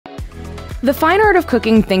The fine art of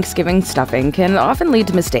cooking Thanksgiving stuffing can often lead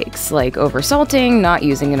to mistakes, like oversalting, not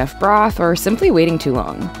using enough broth, or simply waiting too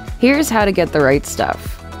long. Here's how to get the right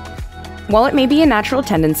stuff. While it may be a natural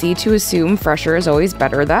tendency to assume fresher is always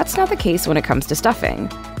better, that's not the case when it comes to stuffing.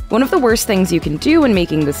 One of the worst things you can do when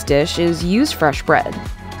making this dish is use fresh bread.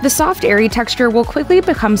 The soft, airy texture will quickly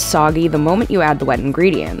become soggy the moment you add the wet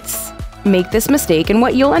ingredients. Make this mistake and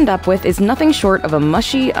what you'll end up with is nothing short of a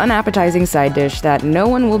mushy, unappetizing side dish that no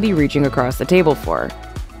one will be reaching across the table for.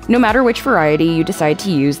 No matter which variety you decide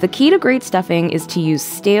to use, the key to great stuffing is to use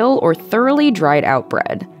stale or thoroughly dried out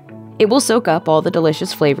bread. It will soak up all the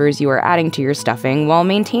delicious flavors you are adding to your stuffing while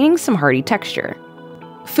maintaining some hearty texture.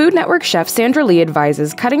 Food Network chef Sandra Lee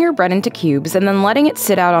advises cutting your bread into cubes and then letting it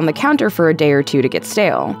sit out on the counter for a day or two to get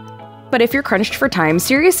stale. But if you're crunched for time,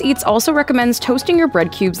 Serious Eats also recommends toasting your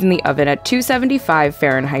bread cubes in the oven at 275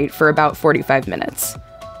 Fahrenheit for about 45 minutes,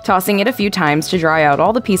 tossing it a few times to dry out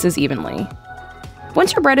all the pieces evenly.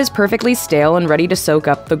 Once your bread is perfectly stale and ready to soak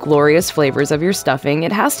up the glorious flavors of your stuffing,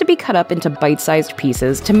 it has to be cut up into bite-sized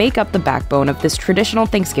pieces to make up the backbone of this traditional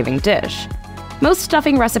Thanksgiving dish. Most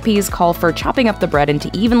stuffing recipes call for chopping up the bread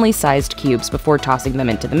into evenly sized cubes before tossing them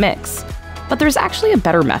into the mix, but there's actually a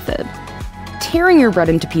better method. Tearing your bread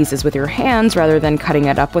into pieces with your hands rather than cutting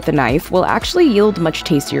it up with a knife will actually yield much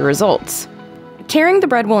tastier results. Tearing the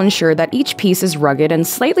bread will ensure that each piece is rugged and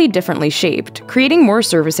slightly differently shaped, creating more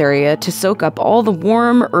surface area to soak up all the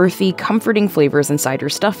warm, earthy, comforting flavors inside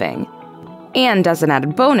your stuffing. And as an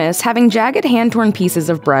added bonus, having jagged hand-torn pieces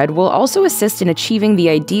of bread will also assist in achieving the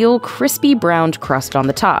ideal crispy browned crust on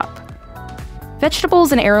the top.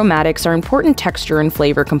 Vegetables and aromatics are important texture and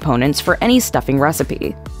flavor components for any stuffing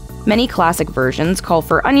recipe. Many classic versions call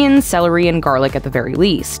for onions, celery, and garlic at the very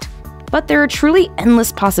least. But there are truly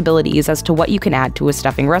endless possibilities as to what you can add to a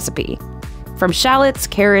stuffing recipe. From shallots,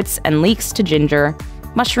 carrots, and leeks to ginger,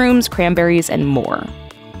 mushrooms, cranberries, and more.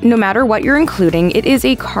 No matter what you're including, it is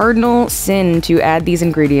a cardinal sin to add these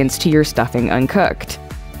ingredients to your stuffing uncooked.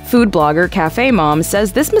 Food blogger Cafe Mom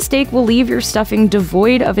says this mistake will leave your stuffing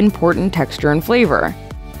devoid of important texture and flavor.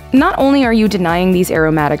 Not only are you denying these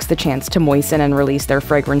aromatics the chance to moisten and release their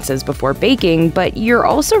fragrances before baking, but you're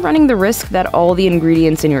also running the risk that all the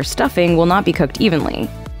ingredients in your stuffing will not be cooked evenly.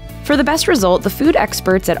 For the best result, the food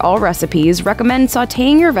experts at All Recipes recommend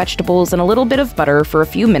sautéing your vegetables in a little bit of butter for a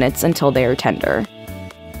few minutes until they are tender.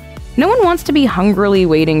 No one wants to be hungrily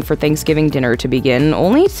waiting for Thanksgiving dinner to begin,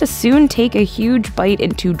 only to soon take a huge bite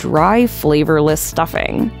into dry, flavorless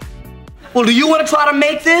stuffing. Well, do you want to try to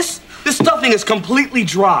make this? This stuffing is completely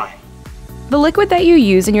dry. The liquid that you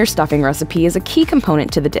use in your stuffing recipe is a key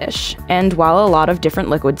component to the dish, and while a lot of different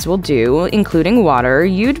liquids will do, including water,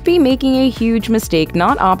 you'd be making a huge mistake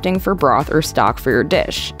not opting for broth or stock for your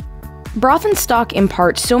dish. Broth and stock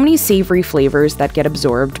impart so many savory flavors that get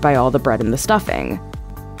absorbed by all the bread in the stuffing.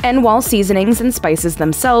 And while seasonings and spices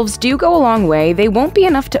themselves do go a long way, they won't be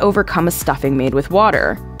enough to overcome a stuffing made with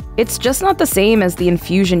water. It's just not the same as the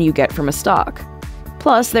infusion you get from a stock.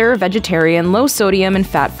 Plus, there are vegetarian, low-sodium, and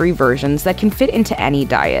fat-free versions that can fit into any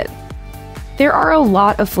diet. There are a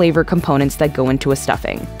lot of flavor components that go into a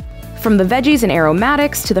stuffing, from the veggies and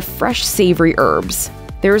aromatics to the fresh, savory herbs.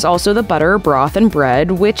 There's also the butter, broth, and bread,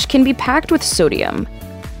 which can be packed with sodium.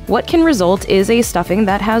 What can result is a stuffing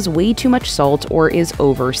that has way too much salt or is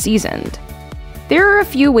over-seasoned. There are a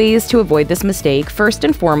few ways to avoid this mistake. First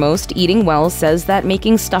and foremost, Eating Well says that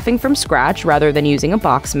making stuffing from scratch rather than using a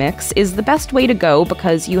box mix is the best way to go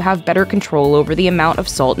because you have better control over the amount of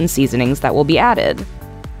salt and seasonings that will be added.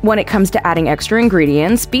 When it comes to adding extra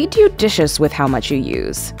ingredients, be judicious with how much you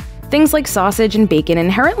use. Things like sausage and bacon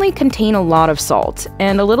inherently contain a lot of salt,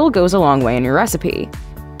 and a little goes a long way in your recipe.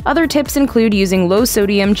 Other tips include using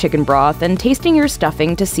low-sodium chicken broth and tasting your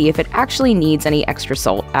stuffing to see if it actually needs any extra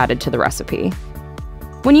salt added to the recipe.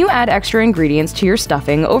 When you add extra ingredients to your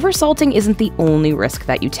stuffing, oversalting isn't the only risk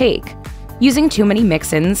that you take. Using too many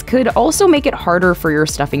mix-ins could also make it harder for your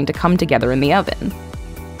stuffing to come together in the oven.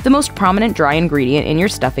 The most prominent dry ingredient in your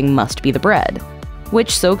stuffing must be the bread,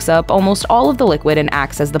 which soaks up almost all of the liquid and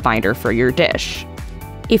acts as the binder for your dish.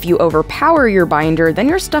 If you overpower your binder, then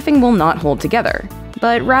your stuffing will not hold together,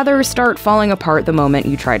 but rather start falling apart the moment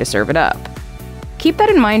you try to serve it up. Keep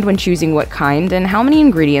that in mind when choosing what kind and how many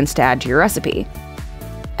ingredients to add to your recipe.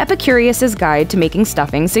 Epicurious's Guide to Making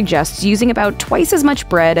Stuffing suggests using about twice as much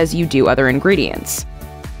bread as you do other ingredients.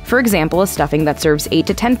 For example, a stuffing that serves 8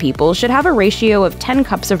 to 10 people should have a ratio of 10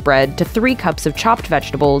 cups of bread to 3 cups of chopped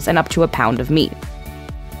vegetables and up to a pound of meat.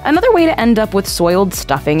 Another way to end up with soiled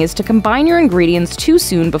stuffing is to combine your ingredients too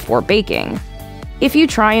soon before baking. If you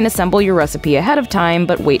try and assemble your recipe ahead of time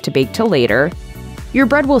but wait to bake till later, Your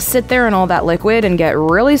bread will sit there in all that liquid and get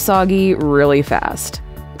really soggy really fast.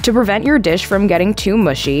 To prevent your dish from getting too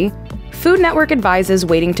mushy, Food Network advises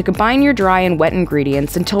waiting to combine your dry and wet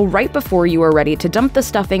ingredients until right before you are ready to dump the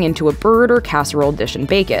stuffing into a bird or casserole dish and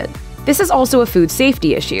bake it. This is also a food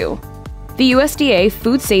safety issue. The USDA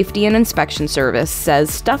Food Safety and Inspection Service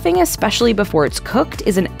says stuffing, especially before it's cooked,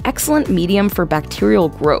 is an excellent medium for bacterial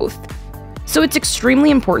growth. So it's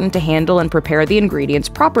extremely important to handle and prepare the ingredients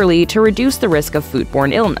properly to reduce the risk of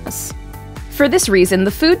foodborne illness. For this reason,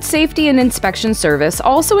 the Food Safety and Inspection Service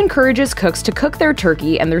also encourages cooks to cook their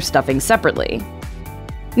turkey and their stuffing separately.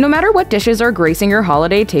 No matter what dishes are gracing your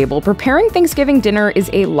holiday table, preparing Thanksgiving dinner is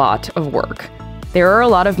a lot of work. There are a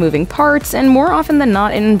lot of moving parts, and more often than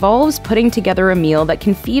not, it involves putting together a meal that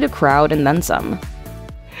can feed a crowd and then some.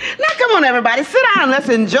 Now come on everybody, sit down and let's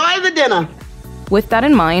enjoy the dinner. With that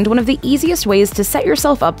in mind, one of the easiest ways to set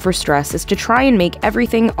yourself up for stress is to try and make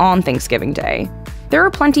everything on Thanksgiving Day. There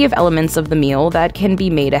are plenty of elements of the meal that can be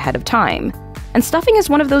made ahead of time, and stuffing is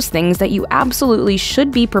one of those things that you absolutely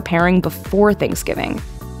should be preparing before Thanksgiving,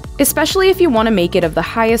 especially if you want to make it of the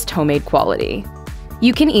highest homemade quality.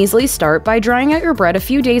 You can easily start by drying out your bread a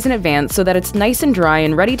few days in advance so that it's nice and dry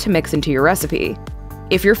and ready to mix into your recipe.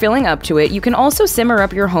 If you're feeling up to it, you can also simmer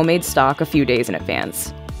up your homemade stock a few days in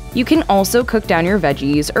advance. You can also cook down your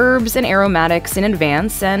veggies, herbs, and aromatics in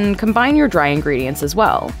advance and combine your dry ingredients as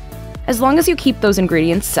well. As long as you keep those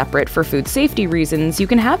ingredients separate for food safety reasons, you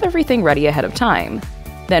can have everything ready ahead of time.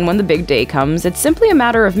 Then when the big day comes, it's simply a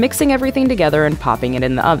matter of mixing everything together and popping it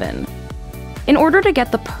in the oven. In order to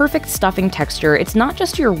get the perfect stuffing texture, it's not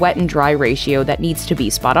just your wet and dry ratio that needs to be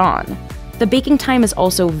spot on. The baking time is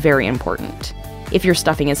also very important. If your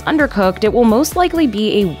stuffing is undercooked, it will most likely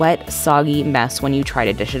be a wet, soggy mess when you try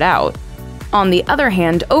to dish it out. On the other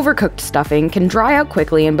hand, overcooked stuffing can dry out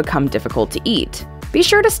quickly and become difficult to eat. Be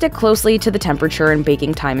sure to stick closely to the temperature and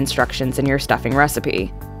baking time instructions in your stuffing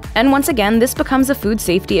recipe. And once again, this becomes a food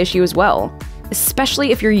safety issue as well,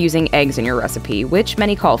 especially if you're using eggs in your recipe, which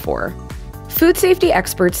many call for. Food safety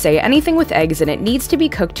experts say anything with eggs in it needs to be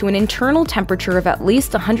cooked to an internal temperature of at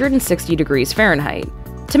least 160 degrees Fahrenheit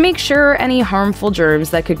to make sure any harmful germs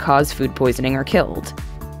that could cause food poisoning are killed.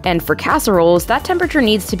 And for casseroles, that temperature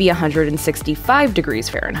needs to be 165 degrees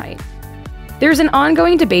Fahrenheit. There's an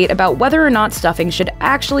ongoing debate about whether or not stuffing should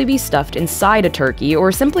actually be stuffed inside a turkey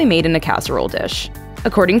or simply made in a casserole dish.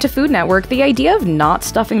 According to Food Network, the idea of not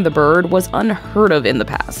stuffing the bird was unheard of in the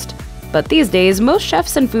past. But these days, most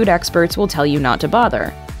chefs and food experts will tell you not to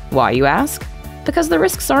bother. Why, you ask? Because the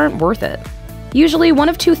risks aren't worth it. Usually, one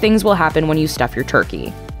of two things will happen when you stuff your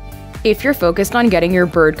turkey. If you're focused on getting your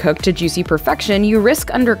bird cooked to juicy perfection, you risk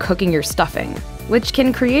undercooking your stuffing, which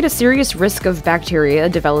can create a serious risk of bacteria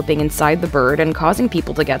developing inside the bird and causing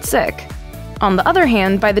people to get sick. On the other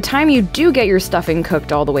hand, by the time you do get your stuffing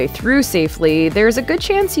cooked all the way through safely, there's a good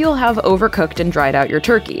chance you'll have overcooked and dried out your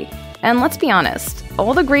turkey. And let's be honest,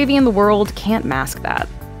 all the gravy in the world can't mask that.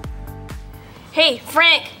 Hey,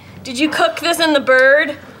 Frank, did you cook this in the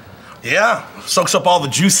bird? Yeah, soaks up all the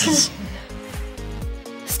juices.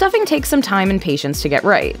 Stuffing takes some time and patience to get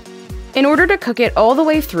right. In order to cook it all the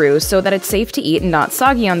way through so that it's safe to eat and not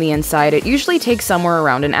soggy on the inside, it usually takes somewhere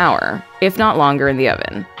around an hour, if not longer, in the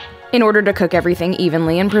oven. In order to cook everything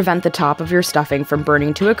evenly and prevent the top of your stuffing from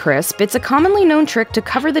burning to a crisp, it's a commonly known trick to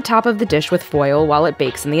cover the top of the dish with foil while it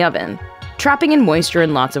bakes in the oven, trapping in moisture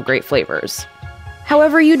and lots of great flavors.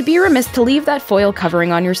 However, you'd be remiss to leave that foil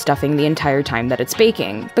covering on your stuffing the entire time that it's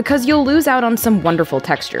baking, because you'll lose out on some wonderful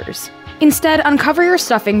textures. Instead, uncover your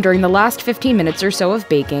stuffing during the last 15 minutes or so of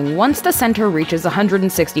baking once the center reaches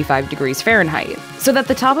 165 degrees Fahrenheit, so that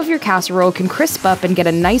the top of your casserole can crisp up and get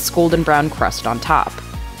a nice golden brown crust on top.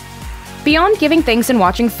 Beyond giving thanks and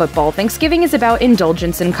watching football, Thanksgiving is about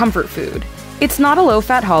indulgence and comfort food. It's not a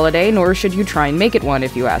low-fat holiday, nor should you try and make it one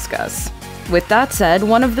if you ask us. With that said,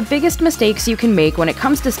 one of the biggest mistakes you can make when it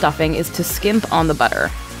comes to stuffing is to skimp on the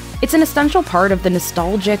butter. It's an essential part of the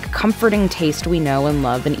nostalgic, comforting taste we know and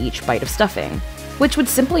love in each bite of stuffing, which would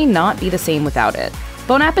simply not be the same without it.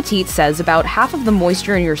 Bon Appetit says about half of the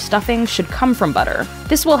moisture in your stuffing should come from butter.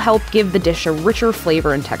 This will help give the dish a richer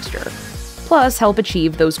flavor and texture, plus help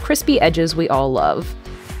achieve those crispy edges we all love.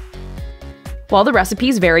 While the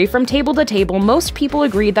recipes vary from table to table, most people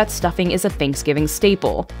agree that stuffing is a Thanksgiving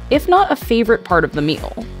staple, if not a favorite part of the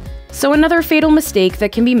meal. So another fatal mistake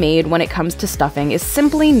that can be made when it comes to stuffing is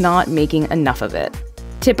simply not making enough of it.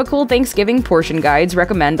 Typical Thanksgiving portion guides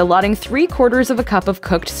recommend allotting 3/4 of a cup of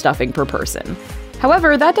cooked stuffing per person.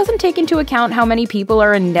 However, that doesn't take into account how many people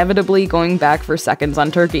are inevitably going back for seconds on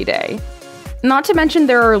Turkey Day. Not to mention,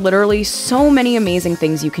 there are literally so many amazing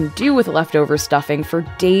things you can do with leftover stuffing for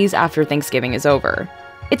days after Thanksgiving is over.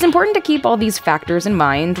 It's important to keep all these factors in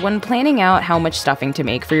mind when planning out how much stuffing to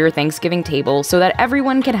make for your Thanksgiving table so that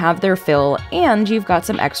everyone can have their fill and you've got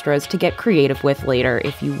some extras to get creative with later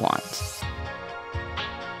if you want.